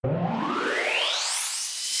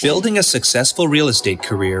Building a successful real estate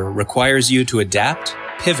career requires you to adapt,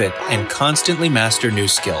 pivot, and constantly master new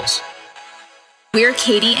skills. We're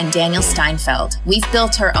Katie and Daniel Steinfeld. We've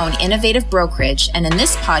built our own innovative brokerage, and in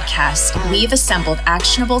this podcast, we've assembled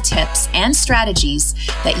actionable tips and strategies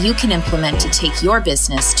that you can implement to take your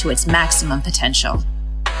business to its maximum potential.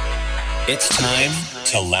 It's time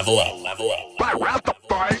to level up.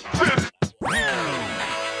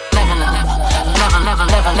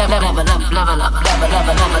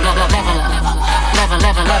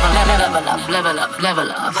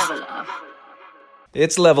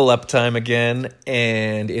 It's level up time again,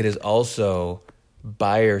 and it is also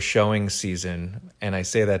buyer showing season. And I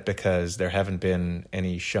say that because there haven't been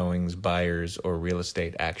any showings, buyers, or real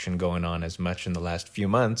estate action going on as much in the last few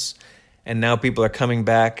months. And now people are coming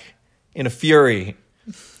back in a fury.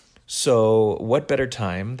 So what better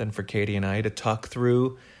time than for Katie and I to talk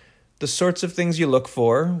through the sorts of things you look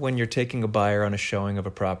for when you're taking a buyer on a showing of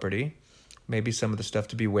a property, maybe some of the stuff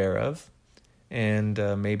to be aware of, and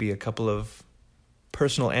maybe a couple of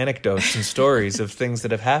personal anecdotes and stories of things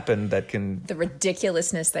that have happened that can... The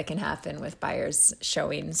ridiculousness that can happen with buyers'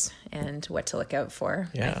 showings and what to look out for,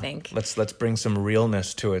 I think. Let's bring some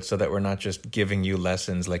realness to it so that we're not just giving you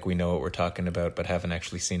lessons like we know what we're talking about but haven't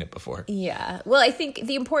actually seen it before. Yeah. Well, I think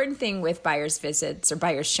the important thing with buyers' visits or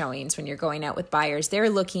buyers' showings when you're going out with buyers, they're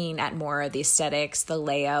looking at more of the aesthetics, the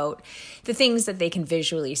layout, the things that they can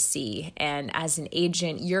visually see. And as an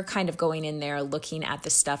agent, you're kind of going in there looking at the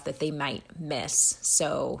stuff that they might miss.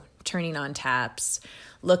 So turning on taps,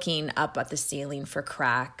 looking up at the ceiling for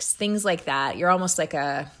cracks, things like that. You're almost like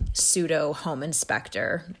a pseudo home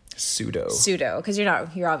inspector. Pseudo, because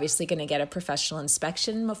you're obviously going to get a professional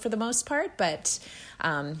inspection for the most part, but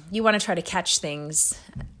you want to try to catch things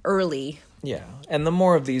early. Yeah, and the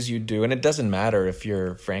more of these you do, and it doesn't matter if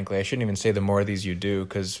you're, frankly, I shouldn't even say the more of these you do,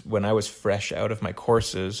 because when I was fresh out of my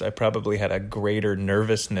courses, I probably had a greater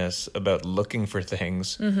nervousness about looking for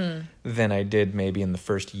things than I did maybe in the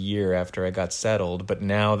first year after I got settled. But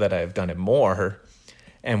now that I've done it more,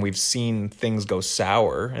 and we've seen things go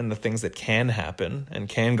sour, and the things that can happen and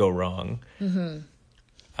can go wrong,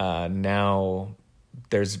 now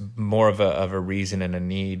there's more of a reason and a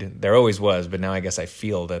need. There always was, but now I guess I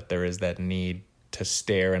feel that there is that need to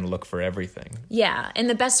stare and look for everything. Yeah, and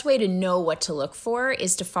the best way to know what to look for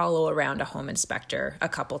is to follow around a home inspector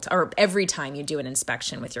or every time you do an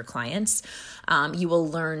inspection with your clients. You will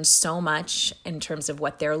learn so much in terms of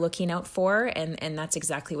what they're looking out for, and that's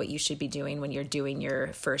exactly what you should be doing when you're doing your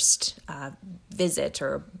first visit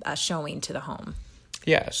or showing to the home.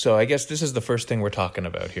 Yeah, so I guess this is the first thing we're talking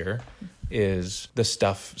about here, is the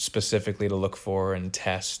stuff specifically to look for and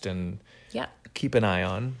test and keep an eye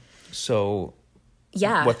on. So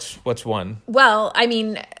what's one? Well, I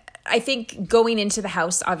mean, I think going into the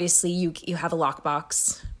house, obviously you have a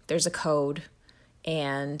lockbox, there's a code,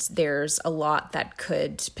 and there's a lot that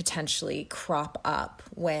could potentially crop up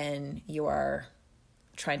when you are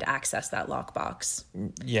trying to access that lockbox.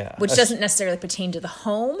 Yeah. Which doesn't necessarily pertain to the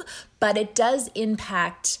home, but it does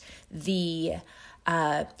impact the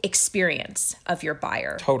experience of your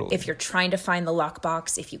buyer. Totally. If you're trying to find the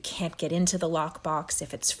lockbox, if you can't get into the lockbox,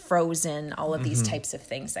 if it's frozen, all of these types of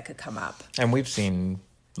things that could come up. And we've seen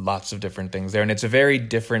lots of different things there, and it's a very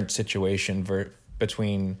different situation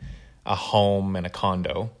between a home and a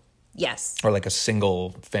condo. Yes. Or like a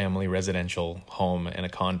single family residential home and a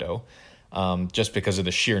condo, just because of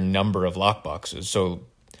the sheer number of lockboxes. So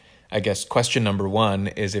I guess question number one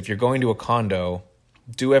is, if you're going to a condo,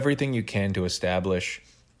 do everything you can to establish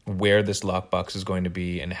where this lockbox is going to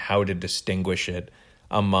be and how to distinguish it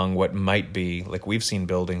among what might be, like we've seen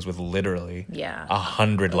buildings with literally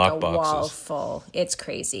 100 lockboxes. A wall full. It's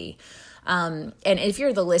crazy. And if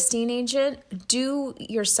you're the listing agent, do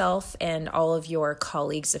yourself and all of your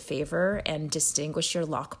colleagues a favor and distinguish your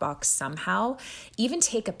lockbox somehow. Even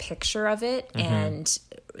take a picture of it and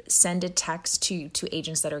send a text to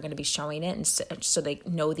agents that are going to be showing it, and so they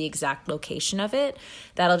know the exact location of it.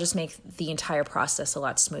 That'll just make the entire process a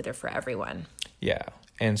lot smoother for everyone. Yeah.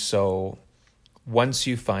 And so once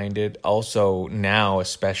you find it, also now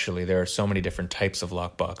especially, there are so many different types of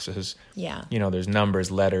lockboxes. Yeah. You know, there's numbers,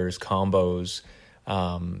 letters, combos.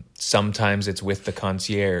 Sometimes it's with the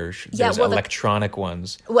concierge. There's electronic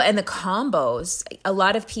ones. Well, and the combos, a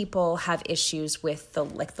lot of people have issues with the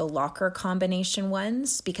locker combination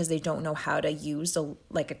ones because they don't know how to use a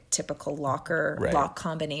typical lock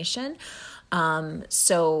combination.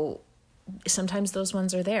 So sometimes those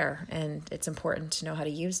ones are there, and it's important to know how to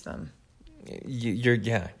use them. you're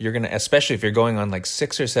going to, especially if you're going on like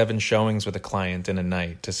 6 or 7 showings with a client in a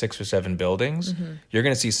night to 6 or 7 buildings, you're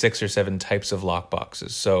going to see 6 or 7 types of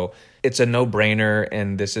lockboxes. So it's a no-brainer,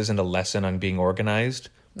 and this isn't a lesson on being organized,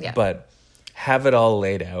 but have it all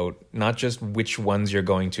laid out, not just which ones you're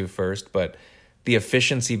going to first, but the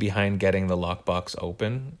efficiency behind getting the lockbox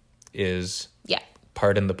open is,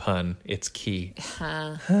 pardon the pun, it's key.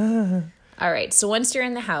 All right. So once you're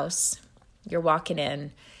in the house, you're walking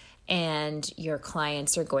in, and your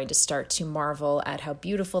clients are going to start to marvel at how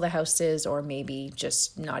beautiful the house is, or maybe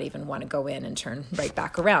just not even want to go in and turn right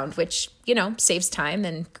back around, which, saves time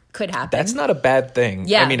and could happen. That's not a bad thing.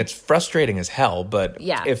 Yeah. I mean, it's frustrating as hell, but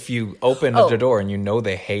if you open the door and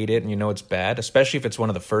they hate it and it's bad, especially if it's one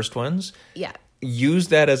of the first ones, use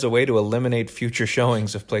that as a way to eliminate future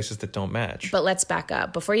showings of places that don't match. But let's back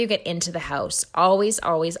up. Before you get into the house, always,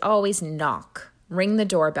 always, always knock. Ring the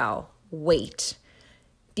doorbell. Wait.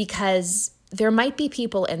 Because there might be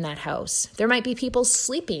people in that house. There might be people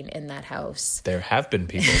sleeping in that house. There have been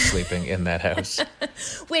people sleeping in that house.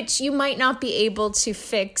 Which you might not be able to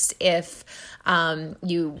fix if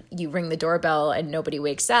you ring the doorbell and nobody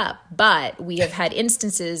wakes up. But we have had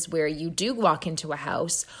instances where you do walk into a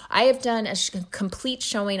house. I have done a complete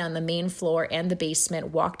showing on the main floor and the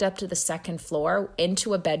basement, walked up to the second floor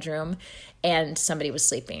into a bedroom, and somebody was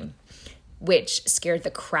sleeping, which scared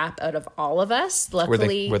the crap out of all of us.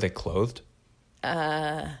 Luckily, were they clothed?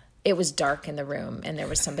 It was dark in the room, and there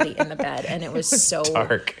was somebody in the bed, and it was so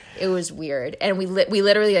dark. It was weird, and we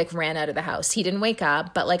literally ran out of the house. He didn't wake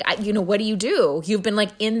up, but what do you do? You've been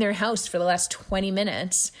in their house for the last 20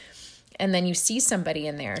 minutes. And then you see somebody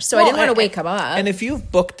in there. So I didn't want to wake him up. And if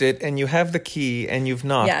you've booked it and you have the key and you've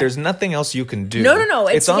knocked, there's nothing else you can do. No.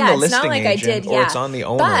 It's on the listing not like agent I did, or it's on the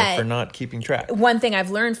owner for not keeping track. One thing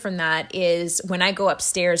I've learned from that is when I go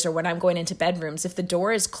upstairs or when I'm going into bedrooms, if the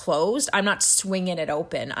door is closed, I'm not swinging it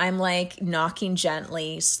open. I'm knocking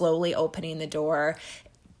gently, slowly opening the door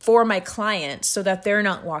for my client so that they're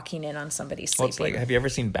not walking in on somebody sleeping. Well, have you ever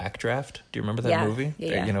seen Backdraft? Do you remember that movie?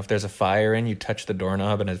 Yeah. If there's a fire in, you touch the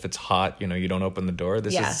doorknob, and if it's hot, you don't open the door.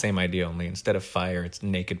 This is the same idea, only instead of fire, it's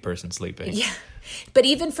naked person sleeping. Yeah. But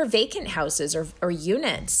even for vacant houses or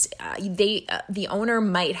units, the owner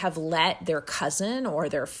might have let their cousin or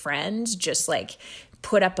their friend just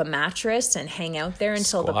put up a mattress and hang out there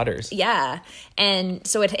until squatters. And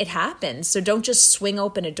so it happens. So don't just swing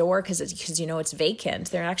open a door because it's vacant.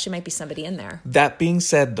 There actually might be somebody in there. That being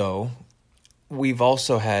said, though, we've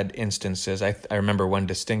also had instances, I remember one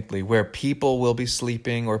distinctly, where people will be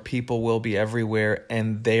sleeping or people will be everywhere,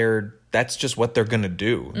 and that's just what they're going to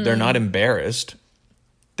do. They're not embarrassed.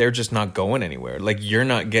 They're just not going anywhere. You're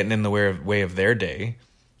not getting in the way of their day,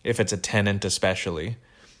 if it's a tenant especially.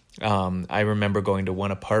 I remember going to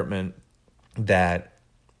one apartment that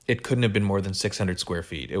it couldn't have been more than 600 square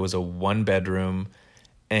feet. It was a 1-bedroom,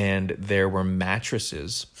 and there were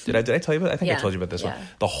mattresses. Did I tell you about that? I think I told you about this one.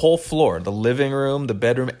 The whole floor, the living room, the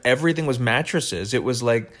bedroom, everything was mattresses. It was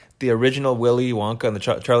like the original Willy Wonka and the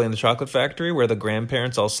Charlie and the Chocolate Factory, where the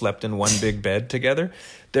grandparents all slept in one big bed together.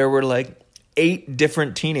 There were 8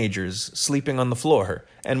 different teenagers sleeping on the floor,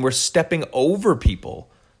 and were stepping over people.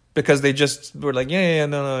 Because they just were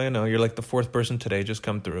no, you're the 4th person today, just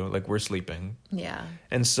come through. We're sleeping. Yeah.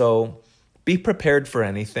 And so be prepared for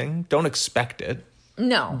anything. Don't expect it.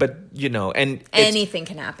 No. But, and anything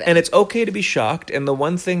can happen. And it's okay to be shocked. And the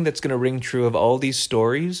one thing that's going to ring true of all these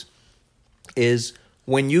stories is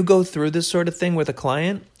when you go through this sort of thing with a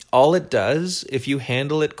client, all it does, if you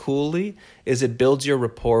handle it coolly, is it builds your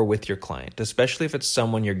rapport with your client, especially if it's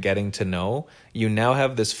someone you're getting to know. You now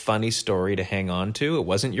have this funny story to hang on to. It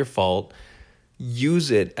wasn't your fault.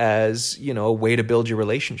 Use it as, a way to build your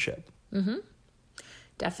relationship. Mm-hmm.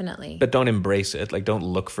 Definitely. But don't embrace it. Don't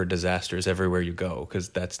look for disasters everywhere you go, because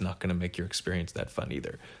that's not going to make your experience that fun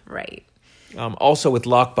either. Right. Also with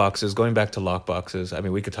lockboxes, going back to lockboxes, I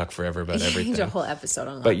mean, we could talk forever about everything. There's a whole episode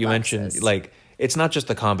on lockboxes. But you mentioned, it's not just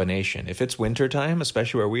the combination. If it's wintertime,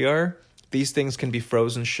 especially where we are, these things can be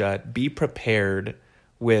frozen shut. Be prepared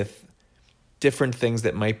with different things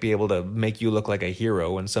that might be able to make you look like a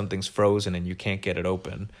hero when something's frozen and you can't get it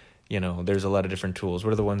open. There's a lot of different tools.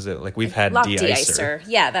 What are the ones that we've had? Lock de-icer.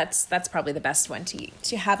 Yeah, that's probably the best one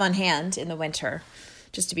to have on hand in the winter,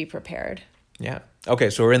 just to be prepared. Yeah.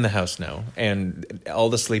 Okay, so we're in the house now, and all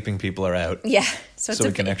the sleeping people are out. Yeah. So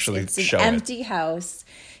we can actually show it. It's an empty house.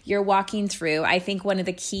 You're walking through. I think one of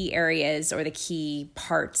the key areas or the key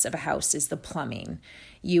parts of a house is the plumbing.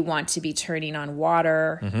 You want to be turning on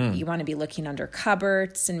water. Mm-hmm. You want to be looking under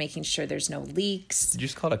cupboards and making sure there's no leaks. Did you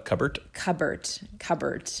just call it a cupboard? Cupboard.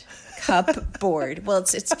 Cupboard. Well,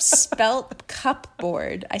 it's spelled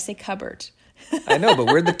cupboard. I say cupboard. I know, but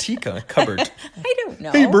where'd the T come? Cupboard. I don't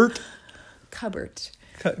know. Hey, Bert. Cupboard.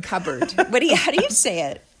 Cupboard. How do you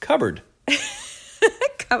say it? Cupboard.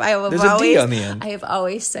 There's a D on the end. I have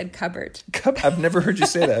always said cupboard. I've never heard you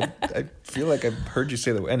say that. I feel like I've heard you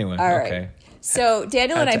say that. Anyway, All right. okay. So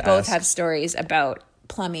Daniel and I both ask. have stories about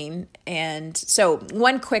plumbing. And so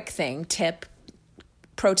one quick thing,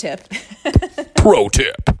 pro tip. Pro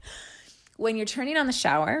tip. When you're turning on the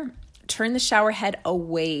shower, turn the shower head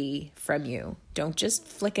away from you. Don't just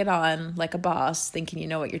flick it on like a boss thinking you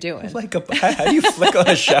know what you're doing. How do you flick on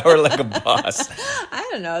a shower like a boss? I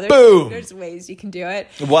don't know. Boom. There's ways you can do it.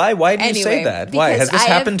 Why do you say that? Why? Has this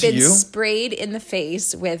happened to you? I have been sprayed in the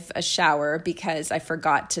face with a shower because I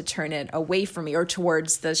forgot to turn it away from me or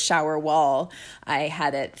towards the shower wall. I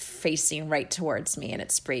had it facing right towards me, and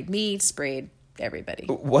it sprayed me, sprayed everybody.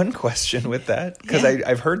 One question with that, because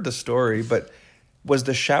I've heard the story, but was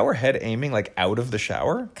the shower head aiming like out of the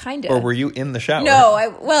shower? Kind of. Or were you in the shower? No,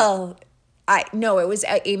 it was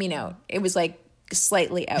aiming out. It was like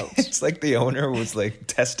slightly out. It's like the owner was like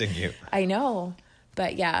testing you. I know.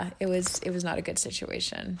 But yeah, it was not a good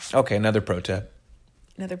situation. Okay, another pro tip.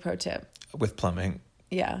 With plumbing.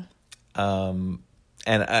 Yeah. And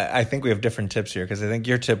I think we have different tips here, because I think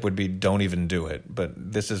your tip would be don't even do it. But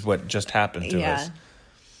this is what just happened to us.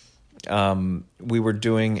 We were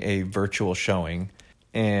doing a virtual showing,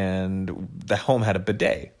 and the home had a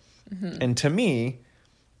bidet. Mm-hmm. And to me,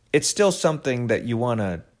 it's still something that you want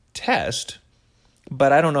to test,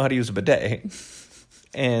 but I don't know how to use a bidet.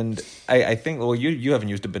 And I think, well, you haven't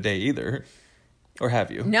used a bidet either, or have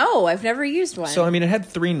you? No, I've never used one. So, I mean, it had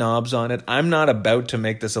 3 knobs on it. I'm not about to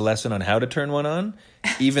make this a lesson on how to turn one on,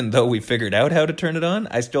 even though we figured out how to turn it on.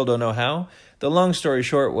 I still don't know how. The long story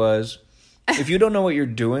short was, if you don't know what you're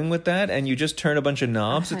doing with that and you just turn a bunch of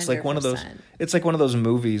knobs, 100%. It's like one of those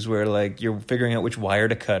movies where like you're figuring out which wire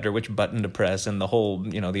to cut or which button to press, and the whole,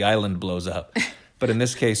 the island blows up. But in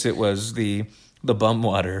this case, it was the bum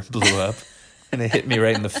water blew up, and it hit me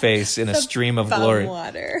right in the face in a stream of glory. Bum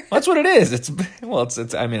water. Well, that's what it is. It's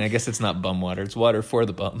I mean, I guess it's not bum water. It's water for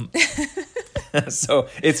the bum. So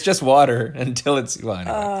it's just water until it's, well,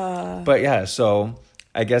 anyway. But yeah, so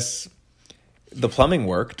I guess the plumbing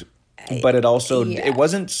worked. But it also, it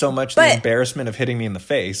wasn't so much the embarrassment of hitting me in the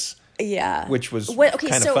face. Yeah. Which was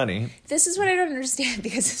kind of funny. This is what I don't understand,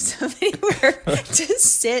 because if somebody were to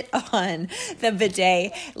sit on the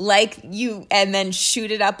bidet like you and then shoot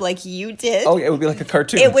it up like you did. Oh, it would be like a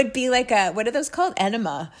cartoon. It would be like what are those called?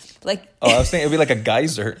 Enema. I was thinking it would be like a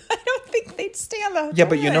geyser. I don't think they'd stay on the Yeah,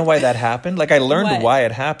 but you know why that happened? Like, I learned why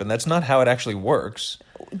it happened. That's not how it actually works.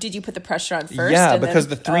 Did you put the pressure on first? Yeah, because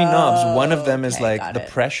the 3 knobs, one of them is like the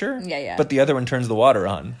pressure, yeah. but the other one turns the water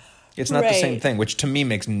on. It's not the same thing, which to me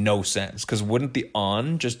makes no sense, because wouldn't the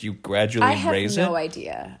on just you gradually raise it? I have no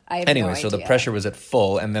idea. So the pressure was at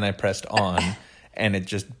full, and then I pressed on, and it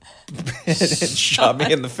just it shot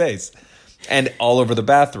me in the face. And all over the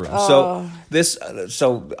bathroom. Oh.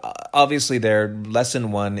 So obviously their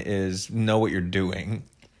lesson 1 is know what you're doing.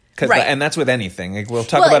 Right. And that's with anything. Like, we'll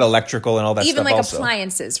talk about electrical and all that stuff also. Even like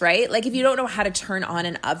appliances, right? Like, if you don't know how to turn on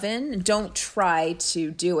an oven, don't try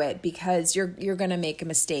to do it, because you're going to make a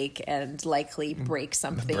mistake and likely break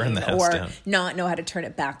something, burn the house down, not know how to turn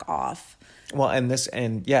it back off. Well,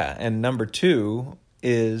 and number 2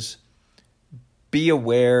 is be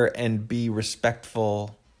aware and be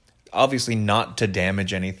respectful. Obviously not to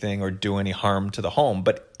damage anything or do any harm to the home,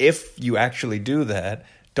 but if you actually do that,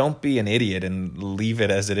 don't be an idiot and leave it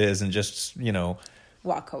as it is and just,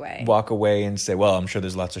 walk away and say, well, I'm sure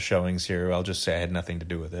there's lots of showings here. I'll just say I had nothing to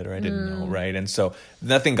do with it, or I didn't know, right? And so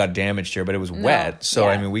nothing got damaged here, but it was wet. So,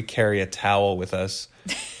 I mean, we carry a towel with us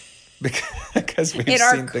because we've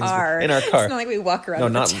seen things in our car. It's not like we walk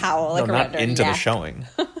around with a towel around not our into neck. The showing.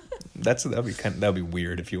 That'd be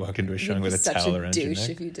weird if you walk into a showing with a towel around your neck. Such a douche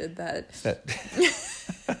if you did that.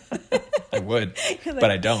 I would, but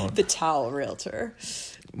I don't. The towel realtor.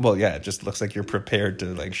 Well, yeah, it just looks like you're prepared to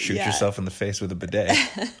like shoot yourself in the face with a bidet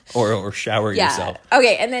or shower yourself.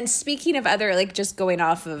 Okay, and then speaking of other, like, just going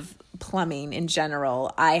off of plumbing in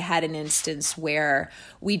general, I had an instance where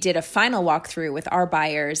we did a final walkthrough with our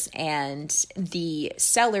buyers, and the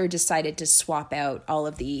seller decided to swap out all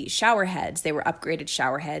of the shower heads. They were upgraded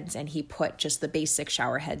shower heads, and he put just the basic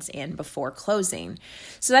shower heads in before closing.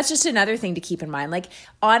 So that's just another thing to keep in mind. Like,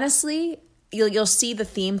 honestly, you'll see the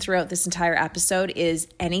theme throughout this entire episode is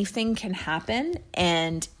anything can happen,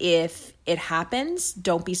 and if it happens,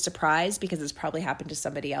 don't be surprised, because it's probably happened to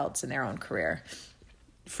somebody else in their own career.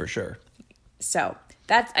 For sure. So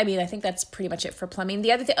I think that's pretty much it for plumbing.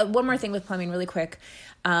 The other thing, one more thing with plumbing really quick.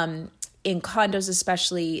 in condos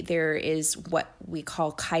especially, there is what we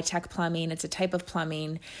call high-tech plumbing. It's a type of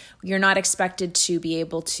plumbing. You're not expected to be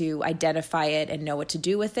able to identify it and know what to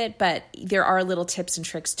do with it, but there are little tips and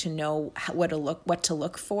tricks to know what to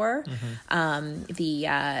look for.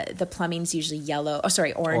 The plumbing's usually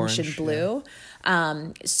orange and blue.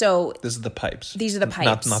 So this is the pipes. These are the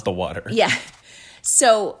pipes. Not the water. Yeah.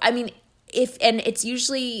 So, I mean, it's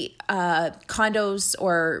usually condos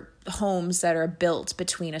or homes that are built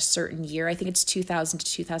between a certain year. I think it's 2000 to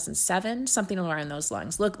 2007, something around those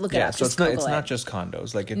lines. Look it up. Yeah, so it's not just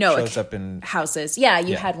condos. Like, it shows up in houses. Yeah,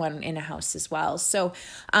 you had one in a house as well. So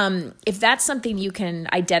if that's something you can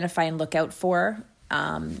identify and look out for,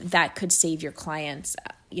 that could save your clients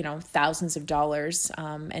thousands of dollars,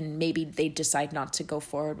 and maybe they decide not to go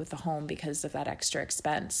forward with the home because of that extra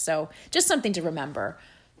expense. So just something to remember.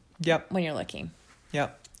 Yep. When you're looking.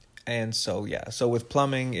 Yep. And so with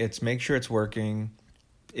plumbing, it's make sure it's working.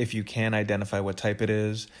 If you can identify what type it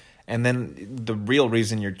is. And then the real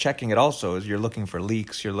reason you're checking it also is you're looking for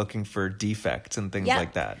leaks, you're looking for defects and things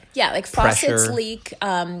like that. Yeah, like faucets leak,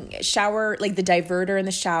 shower, like the diverter in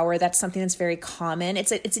the shower, that's something that's very common.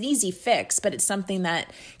 It's an easy fix, but it's something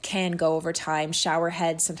that can go over time. Shower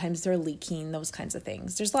heads, sometimes they're leaking, those kinds of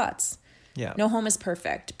things. There's lots. Yeah. No home is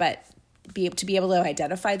perfect, but to be able to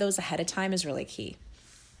identify those ahead of time is really key.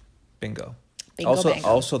 Bingo. Bingo.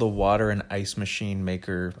 Also the water and ice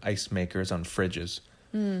ice makers on fridges.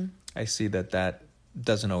 I see that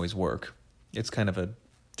doesn't always work. It's kind of a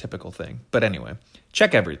typical thing. But anyway,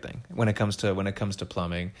 check everything when it comes to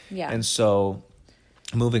plumbing. Yeah. And so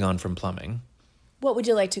moving on from plumbing. What would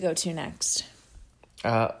you like to go to next?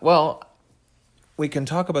 Well, we can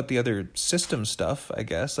talk about the other system stuff, I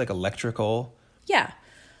guess, like electrical. Yeah.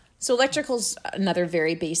 So electrical's another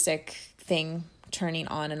very basic thing, turning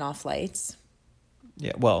on and off lights.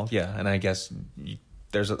 Yeah, well, yeah, and I guess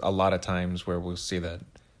there's a lot of times where we'll see that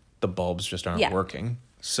the bulbs just aren't working.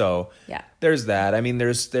 So there's that. I mean,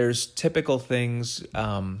 there's typical things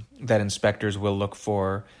that inspectors will look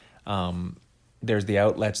for. There's the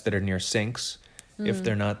outlets that are near sinks, if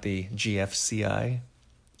they're not the GFCI,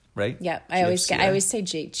 right? Yeah, I always say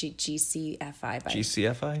GCFI.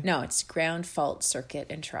 GCFI? No, it's ground fault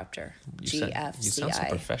circuit interrupter. GFCI. You sound so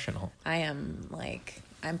professional.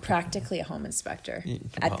 I'm practically a home inspector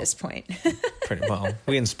at this point. Pretty well.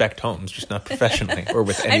 We inspect homes, just not professionally or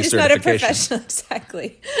with any I'm just certification. not a professional,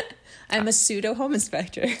 exactly. I'm a pseudo home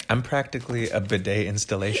inspector. I'm practically a bidet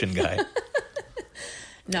installation guy.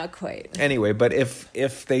 Not quite. Anyway, but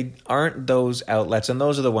if they aren't those outlets, and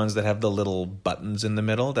those are the ones that have the little buttons in the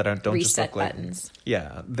middle that don't reset just look like buttons.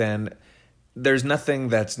 Yeah, then there's nothing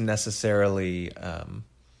that's necessarily.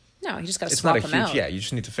 No, you just got to swap them out. Yeah, you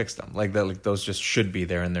just need to fix them. Like those just should be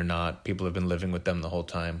there, and they're not. People have been living with them the whole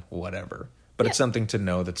time. Whatever, but it's something to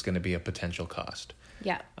know that's going to be a potential cost.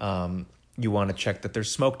 Yeah. You want to check that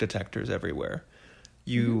there's smoke detectors everywhere.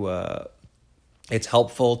 It's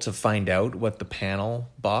helpful to find out what the panel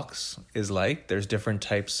box is like. There's different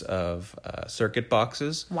types of circuit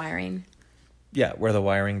boxes. Wiring. Yeah, where the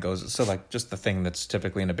wiring goes. So like just the thing that's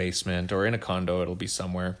typically in a basement or in a condo, it'll be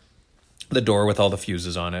somewhere. The door with all the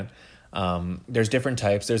fuses on it. There's different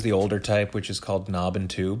types. There's the older type, which is called knob and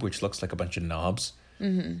tube, which looks like a bunch of knobs.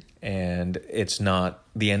 Mm-hmm. And it's not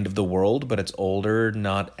the end of the world, but it's older,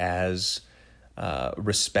 not as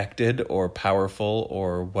respected or powerful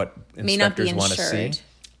or what inspectors want to see.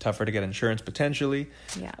 Tougher to get insurance potentially.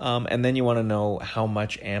 Yeah. And then you want to know how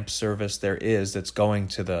much amp service there is that's going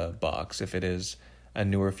to the box. If it is a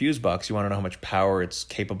newer fuse box, you want to know how much power it's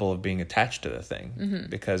capable of being attached to the thing. Mm-hmm.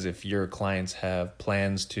 Because if your clients have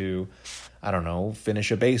plans to, I don't know, finish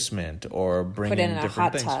a basement or bring in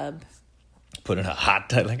different things. Put in a hot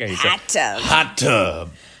tub. Like I said. Hot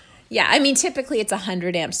tub. Yeah, I mean, typically it's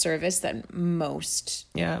 100 amp service that most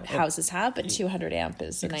houses have, but 200 amp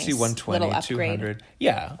is a nice see 120, little upgrade. 200.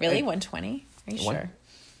 Yeah. Really? 120? Are you sure?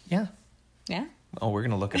 Yeah. Yeah? Oh, we're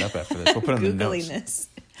going to look it up after this. We'll put it in the notes. This.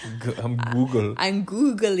 I'm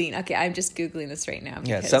Googling. Okay, I'm just Googling this right now.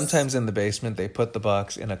 Yeah, sometimes in the basement they put the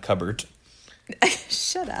box in a cupboard.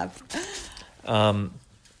 Shut up.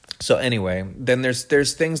 So anyway, then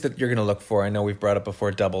there's things that you're going to look for. I know we've brought up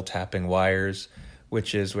before double tapping wires,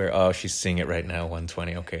 which is where, she's seeing it right now,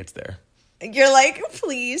 120. Okay, it's there. You're like,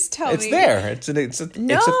 please tell me. It's there. It's a thing.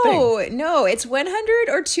 No, it's 100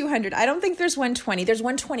 or 200. I don't think there's 120. There's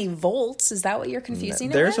 120 volts. Is that what you're confusing it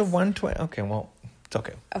with? There's a 120. Okay, well, it's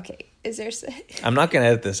okay. Okay, is there... I'm not going to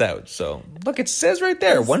edit this out, so... Look, it says right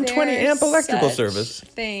there, 120 amp electrical service.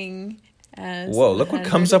 Thing as Whoa, look what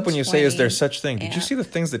comes up when you say, is there such thing? Did you see the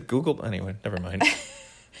things that Google... Anyway, never mind.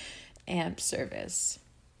 Amp service.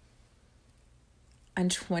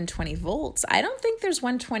 120 volts. I don't think there's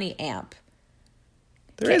 120 amp.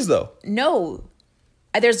 There is, though. No.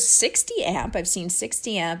 There's 60 amp. I've seen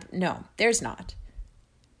 60 amp. No, there's not.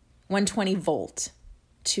 120 volt,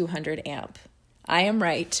 200 amp. I am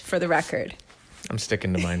right, for the record. I'm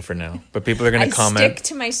sticking to mine for now. But people are going to comment. I stick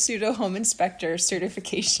to my pseudo home inspector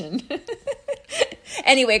certification.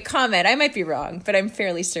 Anyway, comment. I might be wrong, but I'm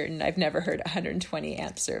fairly certain I've never heard 120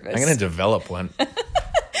 amp service. I'm going to develop one.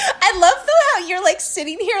 I love though how you're like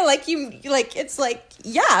sitting here like it's like,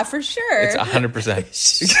 yeah, for sure. It's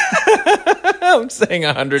 100%. I'm saying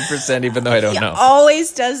 100% even though I don't know. He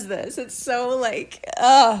always does this. It's so like,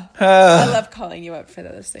 I love calling you up for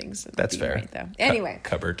those things. That's fair. Right, though. Anyway.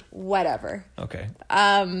 Cupboard. Whatever. Okay.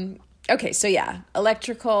 Okay, so yeah,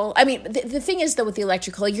 electrical. I mean, the thing is, though, with the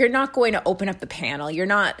electrical, you're not going to open up the panel. You're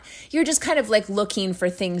just kind of like looking for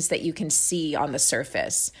things that you can see on the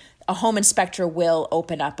surface. A home inspector will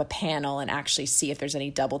open up a panel and actually see if there's any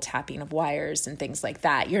double tapping of wires and things like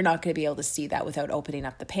that. You're not going to be able to see that without opening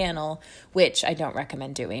up the panel, which I don't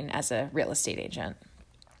recommend doing as a real estate agent.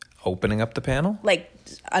 Opening up the panel? Like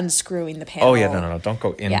unscrewing the panel. Oh, yeah, no. Don't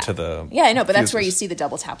go into the... Yeah, I know, but that's where you see the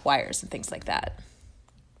double tap wires and things like that.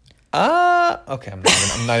 Okay, I'm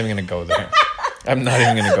not even going to go there. I'm not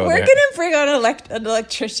even going to go We're there. going to bring on an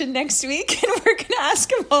electrician next week, and we're going to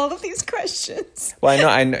ask him all of these questions. Well,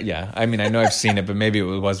 I know. Yeah, I mean, I know I've seen it, but maybe it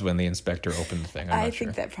was when the inspector opened the thing. I'm not sure.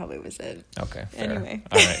 I think that probably was it. Okay, fair. Anyway.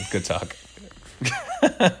 All right, good talk.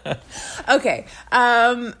 Okay.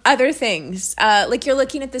 Other things, like you're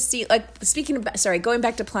looking at the going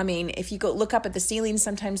back to plumbing, if you go look up at the ceiling,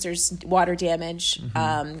 sometimes there's water damage,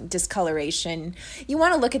 discoloration. You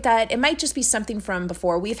want to look at that. It might just be something from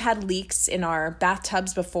before. We've had leaks in our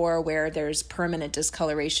bathtubs before where there's permanent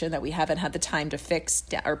discoloration that we haven't had the time to fix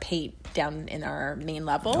or paint down in our main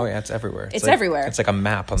level. Oh yeah, it's everywhere. It's everywhere. It's like a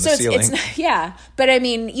map on the ceiling. Yeah, but I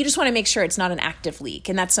mean, you just want to make sure it's not an active leak,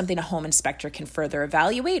 and that's something a home inspector can further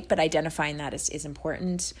evaluate, but identifying that is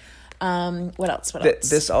important. What else?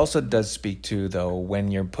 This also does speak to, though,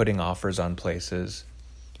 when you're putting offers on places,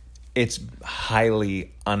 it's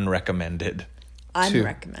highly unrecommended.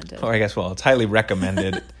 It's highly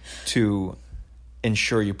recommended to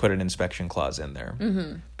ensure you put an inspection clause in there,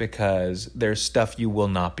 because there's stuff you will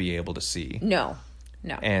not be able to see. No.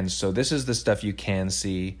 And so this is the stuff you can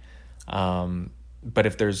see. But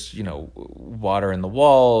if there's, water in the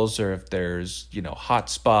walls, or if there's,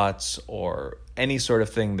 hot spots or any sort of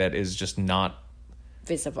thing that is just not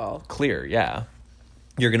visible, clear,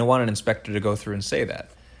 you're going to want an inspector to go through and say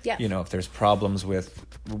that. Yeah. If there's problems with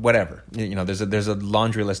whatever, there's a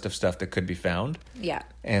laundry list of stuff that could be found. Yeah.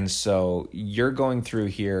 And so you're going through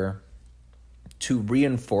here to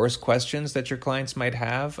reinforce questions that your clients might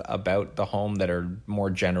have about the home that are more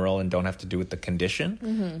general and don't have to do with the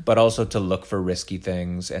condition, but also to look for risky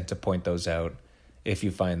things and to point those out if you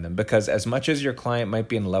find them. Because as much as your client might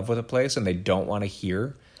be in love with a place and they don't want to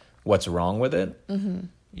hear what's wrong with it,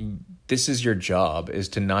 this is your job, is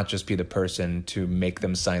to not just be the person to make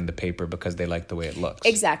them sign the paper because they like the way it looks.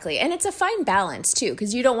 Exactly. And it's a fine balance too,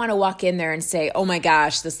 because you don't want to walk in there and say, oh my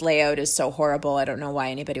gosh, this layout is so horrible, I don't know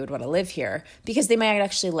why anybody would want to live here, because they might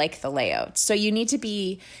actually like the layout. So you need to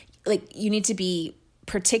be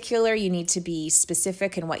particular, you need to be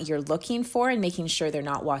specific in what you're looking for, and making sure they're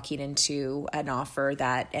not walking into an offer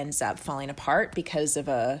that ends up falling apart because of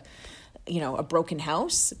a broken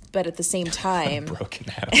house. But at the same time,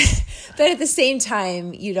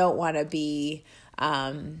 you don't want to be,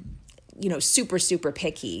 super, super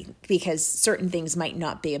picky, because certain things might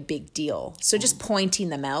not be a big deal. So just pointing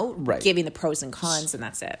them out, giving the pros and cons, and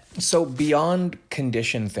that's it. So beyond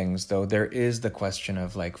condition things, though, there is the question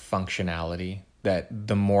of like functionality, that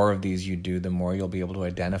the more of these you do, the more you'll be able to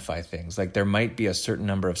identify things. Like there might be a certain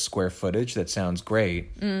number of square footage that sounds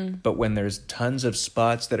great, but when there's tons of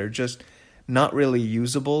spots that are just not really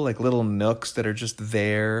usable, like little nooks that are just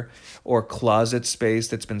there, or closet space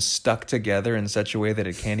that's been stuck together in such a way that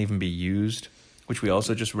it can't even be used, which we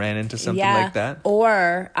also just ran into something like that.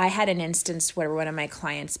 Or I had an instance where one of my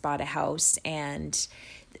clients bought a house, and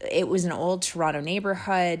it was an old Toronto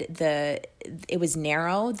neighborhood. It was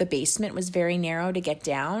narrow. The basement was very narrow to get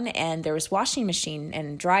down, and there was washing machine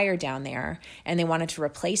and dryer down there, and they wanted to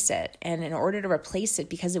replace it. And in order to replace it,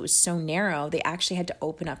 because it was so narrow, they actually had to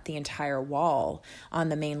open up the entire wall on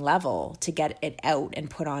the main level to get it out and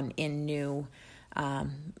put in new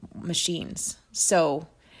machines. So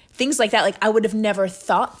things like that, like I would have never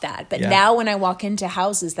thought that. But now when I walk into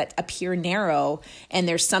houses that appear narrow and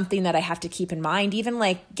there's something that I have to keep in mind, even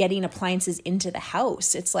like getting appliances into the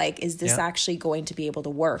house, it's like, is this actually going to be able to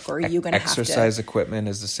work? Or are you going to have to... Exercise equipment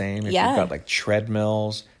is the same. If you've got like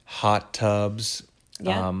treadmills, hot tubs,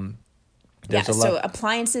 Yeah. There's a lot. So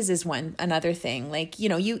appliances is another thing. Like,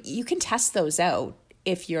 you can test those out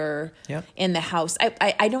if you're in the house.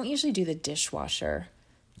 I don't usually do the dishwasher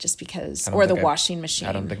just because, or the washing machine.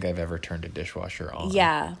 I don't think I've ever turned a dishwasher on.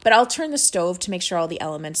 Yeah, but I'll turn the stove to make sure all the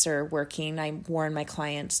elements are working. I warn my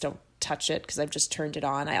clients, don't touch it because I've just turned it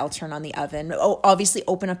on. I'll turn on the oven. Oh, obviously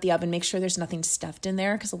open up the oven, make sure there's nothing stuffed in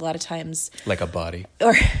there, because a lot of times, like a body,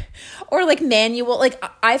 or like manual. Like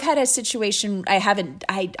I've had a situation,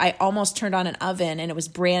 I almost turned on an oven and it was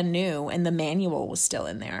brand new and the manual was still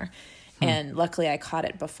in there, and luckily I caught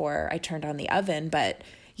it before I turned on the oven. But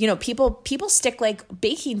people stick like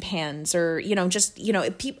baking pans, or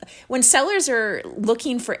when sellers are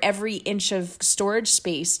looking for every inch of storage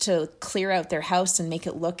space to clear out their house and make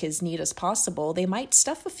it look as neat as possible, they might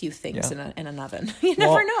stuff a few things in an oven. You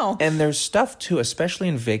never know. And there's stuff too, especially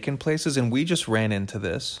in vacant places. And we just ran into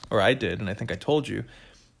this, or I did, and I think I told you,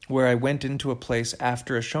 where I went into a place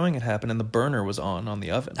after a showing had happened and the burner was on the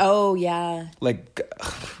oven. Oh yeah. Like,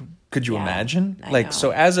 could you imagine? I know.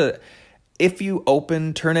 So if you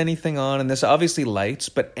turn anything on, and this obviously lights,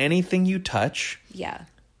 but anything you touch,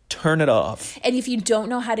 turn it off. And if you don't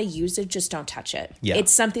know how to use it, just don't touch it. Yeah.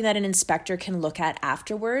 It's something that an inspector can look at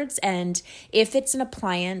afterwards. And if it's an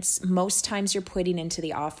appliance, most times you're putting into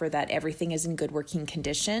the offer that everything is in good working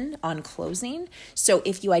condition on closing. So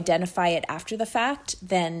if you identify it after the fact,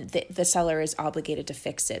 then the seller is obligated to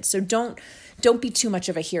fix it. So don't be too much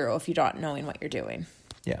of a hero if you're not knowing what you're doing.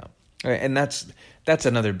 Yeah. And that's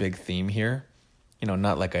another big theme here.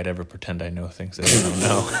 Not like I'd ever pretend I know things that I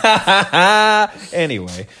don't know.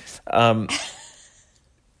 Anyway,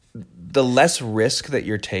 the less risk that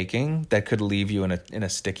you're taking that could leave you in a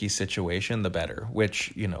sticky situation, the better.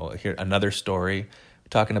 Which, here, another story,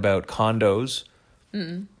 talking about condos.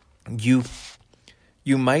 You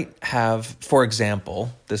might have, for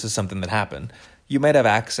example, this is something that happened, you might have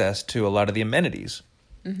access to a lot of the amenities.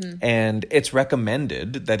 And it's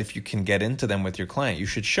recommended that if you can get into them with your client, you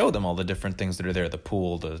should show them all the different things that are there, the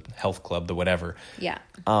pool, the health club, the whatever. Yeah.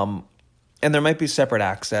 And there might be separate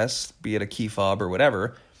access, be it a key fob or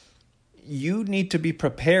whatever. You need to be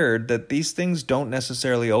prepared that these things don't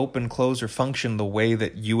necessarily open, close, or function the way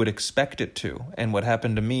that you would expect it to. And what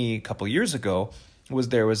happened to me a couple years ago was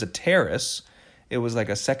there was a terrace. It was like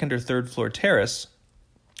a second or third floor terrace,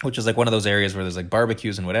 which is like one of those areas where there's like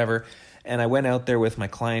barbecues and whatever. And I went out there with my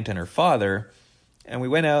client and her father, and we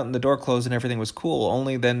went out and the door closed and everything was cool,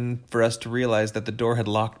 only then for us to realize that the door had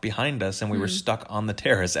locked behind us and we were stuck on the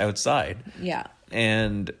terrace outside. Yeah.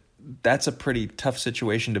 And that's a pretty tough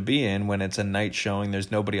situation to be in when it's a night showing,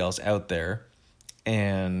 there's nobody else out there,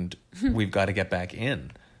 and we've got to get back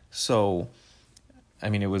in. So,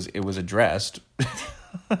 I mean, it was addressed.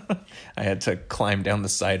 I had to climb down the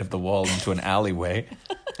side of the wall into an alleyway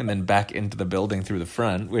and then back into the building through the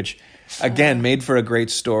front, which, again, made for a great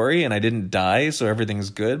story, and I didn't die, so everything's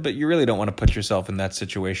good, but you really don't want to put yourself in that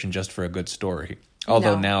situation just for a good story.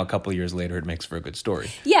 Although now, a couple of years later, it makes for a good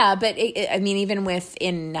story. Yeah, but even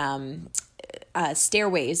within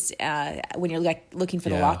stairways, when you're looking for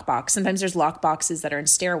the lockbox, sometimes there's lock boxes that are in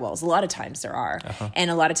stairwells. A lot of times there are.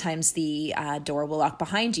 And a lot of times the door will lock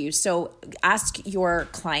behind you. So ask your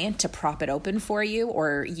client to prop it open for you,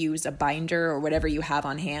 or use a binder or whatever you have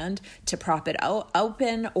on hand to prop it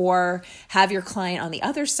open, or have your client on the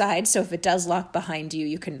other side. So if it does lock behind you,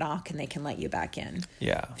 you can knock and they can let you back in.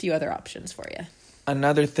 Yeah. A few other options for you.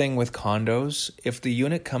 Another thing with condos, if the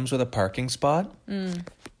unit comes with a parking spot,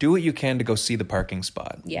 do what you can to go see the parking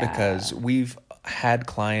spot. Yeah. Because we've had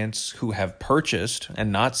clients who have purchased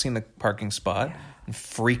and not seen the parking spot and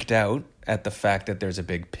freaked out at the fact that there's a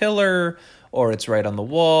big pillar, or it's right on the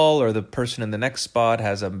wall, or the person in the next spot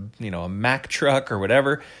has a Mack truck or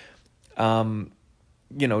whatever. Parking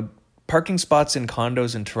spots in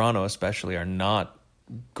condos in Toronto especially are not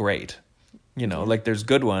great. Like there's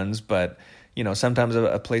good ones, but sometimes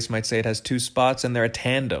a place might say it has two spots and they're a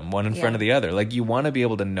tandem, one in front of the other. Like, you want to be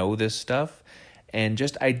able to know this stuff and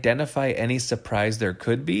just identify any surprise there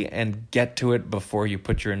could be and get to it before you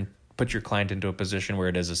put your client into a position where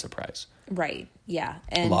it is a surprise. Right. Yeah.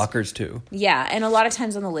 And lockers too. Yeah. And a lot of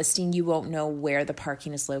times on the listing, you won't know where the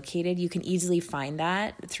parking is located. You can easily find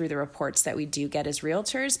that through the reports that we do get as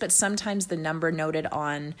realtors, but sometimes the number noted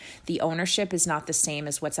on the ownership is not the same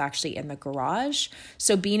as what's actually in the garage.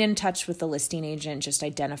 So being in touch with the listing agent, just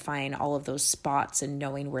identifying all of those spots and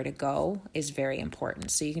knowing where to go is very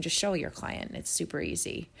important. So you can just show your client. It's super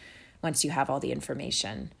easy once you have all the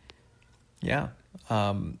information. Yeah.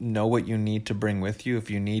 Know what you need to bring with you. If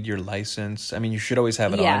you need your license, I mean, you should always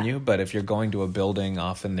have it on you, but if you're going to a building,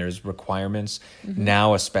 often there's requirements.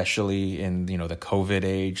 Now, especially in, the COVID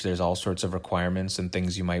age, there's all sorts of requirements and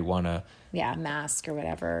things you might want to... Yeah, mask or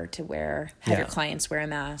whatever to wear. Have your clients wear a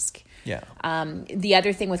mask. Yeah. The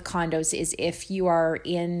other thing with condos is if you are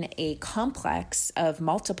in a complex of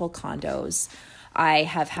multiple condos, I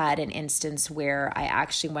have had an instance where I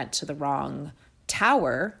actually went to the wrong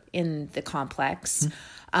tower in the complex.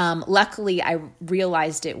 Luckily, I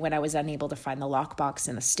realized it when I was unable to find the lockbox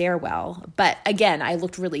in the stairwell. But again, I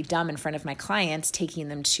looked really dumb in front of my clients, taking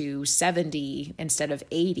them to 70 instead of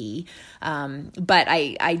 80. But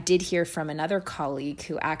I did hear from another colleague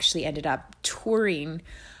who actually ended up touring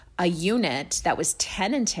a unit that was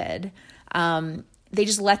tenanted. They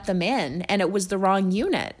just let them in and it was the wrong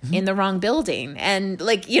unit in the wrong building. And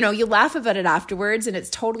you laugh about it afterwards and it's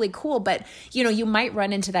totally cool. But, you might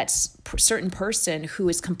run into that certain person who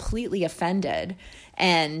is completely offended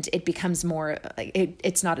and it becomes more,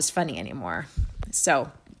 it's not as funny anymore. So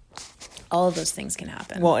all of those things can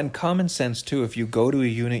happen. Well, and common sense too, if you go to a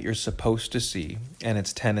unit you're supposed to see and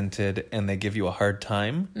it's tenanted and they give you a hard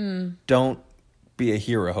time, don't be a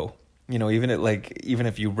hero. Even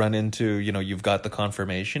if you run into, you've got the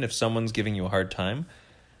confirmation, if someone's giving you a hard time,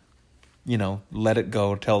 let it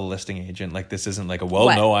go. Tell the listing agent, this isn't they won't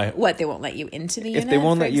let you into the unit? If they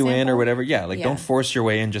won't let you in or whatever, yeah. Don't force your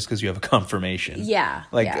way in just because you have a confirmation. Yeah.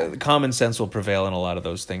 Common sense will prevail in a lot of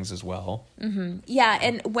those things as well. Mm-hmm. Yeah,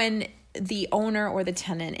 and when the owner or the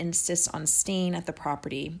tenant insists on staying at the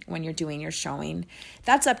property when you're doing your showing,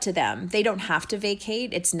 that's up to them. They don't have to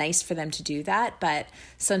vacate. It's nice for them to do that, but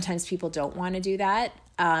sometimes people don't want to do that.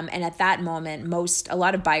 And at that moment, a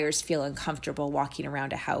lot of buyers feel uncomfortable walking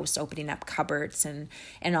around a house, opening up cupboards and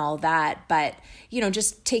all that. But,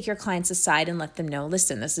 just take your clients aside and let them know,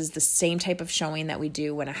 listen, this is the same type of showing that we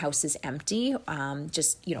do when a house is empty.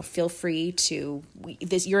 Just, feel free to,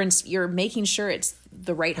 you're making sure it's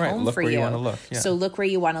the right home look for where you. You want to look. Yeah. So look where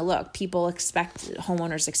you want to look.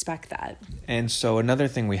 Homeowners expect that. And so another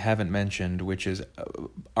thing we haven't mentioned, which is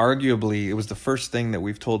arguably, it was the first thing that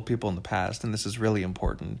we've told people in the past, and this is really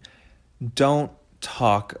important. Don't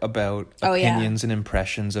talk about opinions and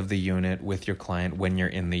impressions of the unit with your client when you're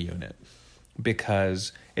in the unit,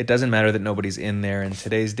 because it doesn't matter that nobody's in there. In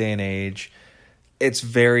today's day and age, it's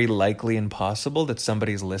very likely and possible that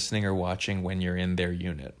somebody's listening or watching when you're in their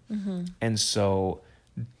unit. And so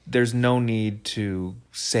there's no need to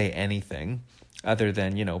say anything other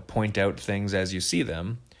than, point out things as you see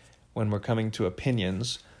them. When we're coming to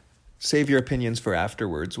opinions, save your opinions for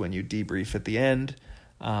afterwards when you debrief at the end.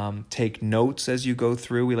 Take notes as you go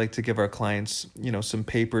through. We like to give our clients, some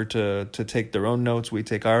paper to take their own notes. We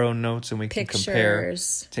take our own notes and we can compare.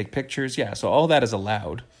 Take pictures. Yeah, so all that is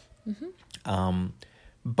allowed.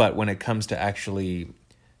 But when it comes to actually,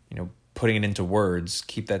 putting it into words,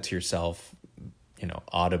 keep that to yourself,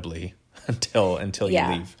 audibly until you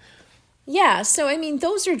leave. Yeah. So,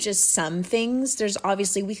 those are just some things. There's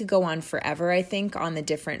obviously, we could go on forever, I think, on the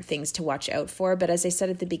different things to watch out for. But as I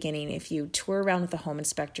said at the beginning, if you tour around with a home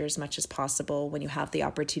inspector as much as possible, when you have the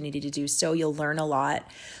opportunity to do so, you'll learn a lot.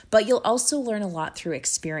 But you'll also learn a lot through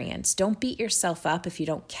experience. Don't beat yourself up if you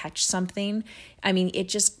don't catch something. It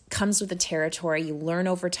just comes with the territory. You learn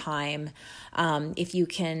over time. If you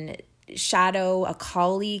can shadow a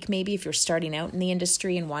colleague, maybe if you're starting out in the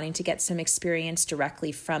industry and wanting to get some experience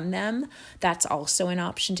directly from them, that's also an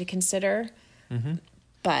option to consider.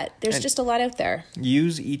 But there's just a lot out there.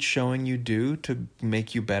 Use each showing you do to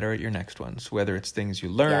make you better at your next ones, whether it's things you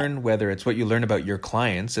learn, whether it's what you learn about your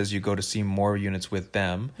clients as you go to see more units with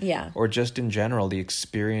them, or just in general, the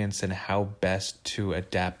experience and how best to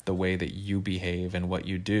adapt the way that you behave and what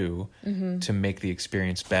you do to make the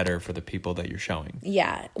experience better for the people that you're showing.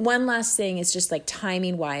 Yeah. One last thing is just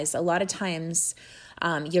timing wise. A lot of times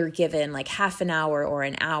you're given half an hour or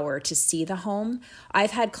an hour to see the home. I've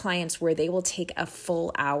had clients where they will take a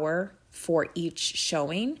full hour for each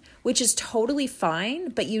showing, which is totally fine,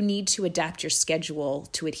 but you need to adapt your schedule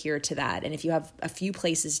to adhere to that. And if you have a few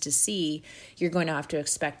places to see, you're going to have to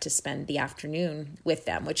expect to spend the afternoon with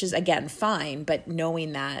them, which is, again, fine, but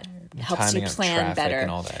knowing that helps you plan better.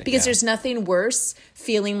 And all that, because there's nothing worse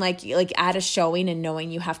feeling like at a showing and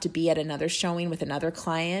knowing you have to be at another showing with another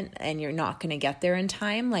client and you're not going to get there in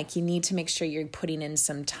time. You need to make sure you're putting in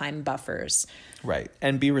some time buffers. Right.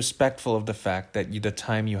 And be respectful of the fact that the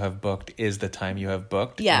time you have booked is the time you have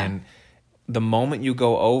booked. Yeah. And the moment you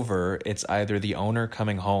go over, it's either the owner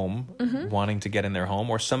coming home, wanting to get in their home,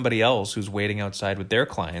 or somebody else who's waiting outside with their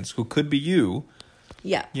clients, who could be you,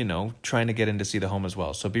 trying to get in to see the home as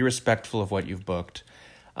well. So be respectful of what you've booked.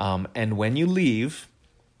 And when you leave,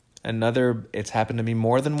 it's happened to me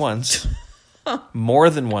more than once. More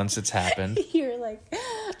than once it's happened. You're like,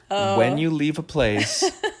 oh. When you leave a place,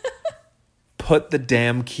 put the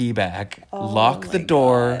damn key back, lock the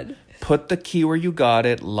door, God. Put the key where you got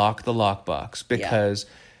it, lock the lockbox, because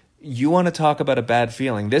you want to talk about a bad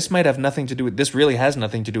feeling. This really has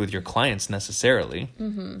nothing to do with your clients necessarily.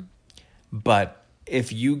 Mm-hmm. But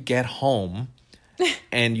if you get home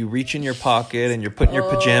and you reach in your pocket and you're putting your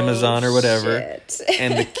pajamas on or whatever,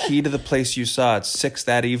 and the key to the place you saw at 6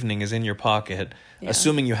 that evening is in your pocket,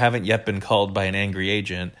 assuming you haven't yet been called by an angry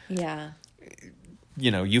agent. Yeah.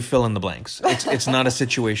 You fill in the blanks. It's not a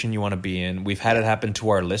situation you want to be in. We've had it happen to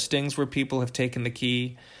our listings where people have taken the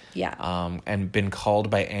key and been called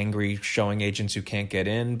by angry showing agents who can't get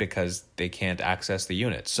in because they can't access the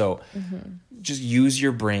unit. So just use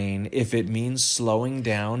your brain. If it means slowing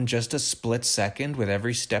down just a split second with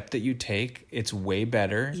every step that you take, it's way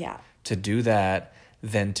better to do that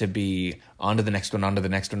than to be on to the next one, on to the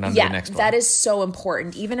next one, on to the next one. That is so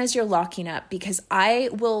important, even as you're locking up, because I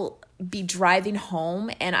will be driving home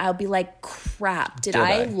and I'll be like, crap, did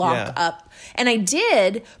I lock up? And I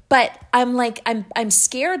did, but I'm like, I'm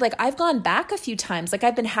scared. Like, I've gone back a few times. Like,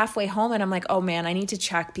 I've been halfway home and I'm like, oh man, I need to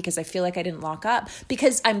check because I feel like I didn't lock up,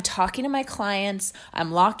 because I'm talking to my clients,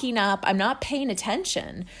 I'm locking up, I'm not paying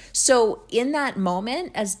attention. So in that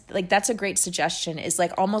moment, that's a great suggestion, is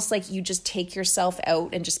like almost like you just take yourself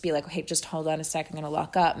out and just be like, hey, just hold on a sec, I'm going to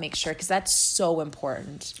lock up, make sure, because that's so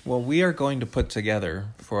important. Well, we are going to put together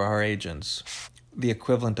for our agents the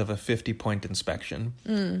equivalent of a 50-point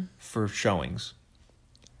inspection for showings.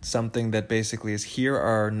 Something that basically is, here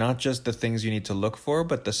are not just the things you need to look for,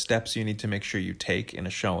 but the steps you need to make sure you take in a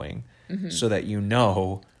showing so that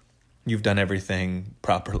you've done everything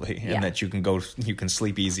properly and that you can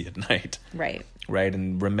sleep easy at night. Right. Right.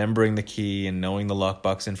 And remembering the key and knowing the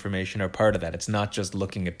lockbox information are part of that. It's not just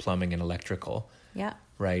looking at plumbing and electrical. Yeah.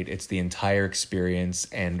 Right? It's the entire experience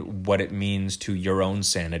and what it means to your own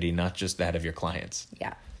sanity, not just that of your clients.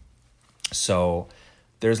 Yeah. So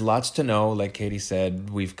there's lots to know. Like Katie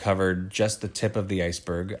said, we've covered just the tip of the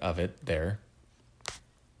iceberg of it there.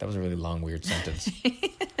 That was a really long, weird sentence.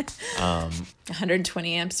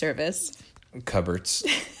 120 amp service. Cupboards.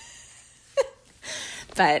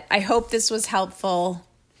 But I hope this was helpful.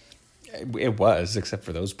 It was, except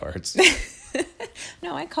for those parts.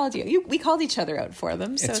 No, I called you. We called each other out for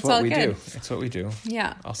them, so it's all good. It's what we do.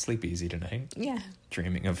 Yeah. I'll sleep easy tonight. Yeah.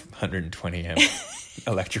 Dreaming of 120 amp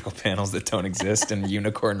electrical panels that don't exist in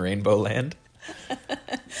unicorn rainbow land.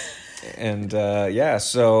 And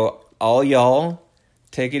so all y'all,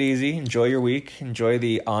 take it easy. Enjoy your week. Enjoy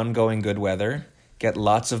the ongoing good weather. Get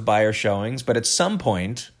lots of buyer showings. But at some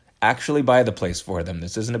point, actually buy the place for them.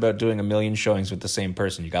 This isn't about doing a million showings with the same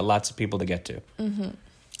person. You got lots of people to get to. Mm-hmm.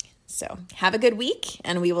 So have a good week,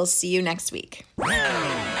 and we will see you next week. Level up,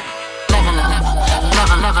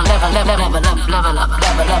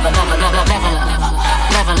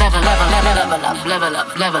 level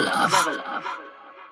up, level up.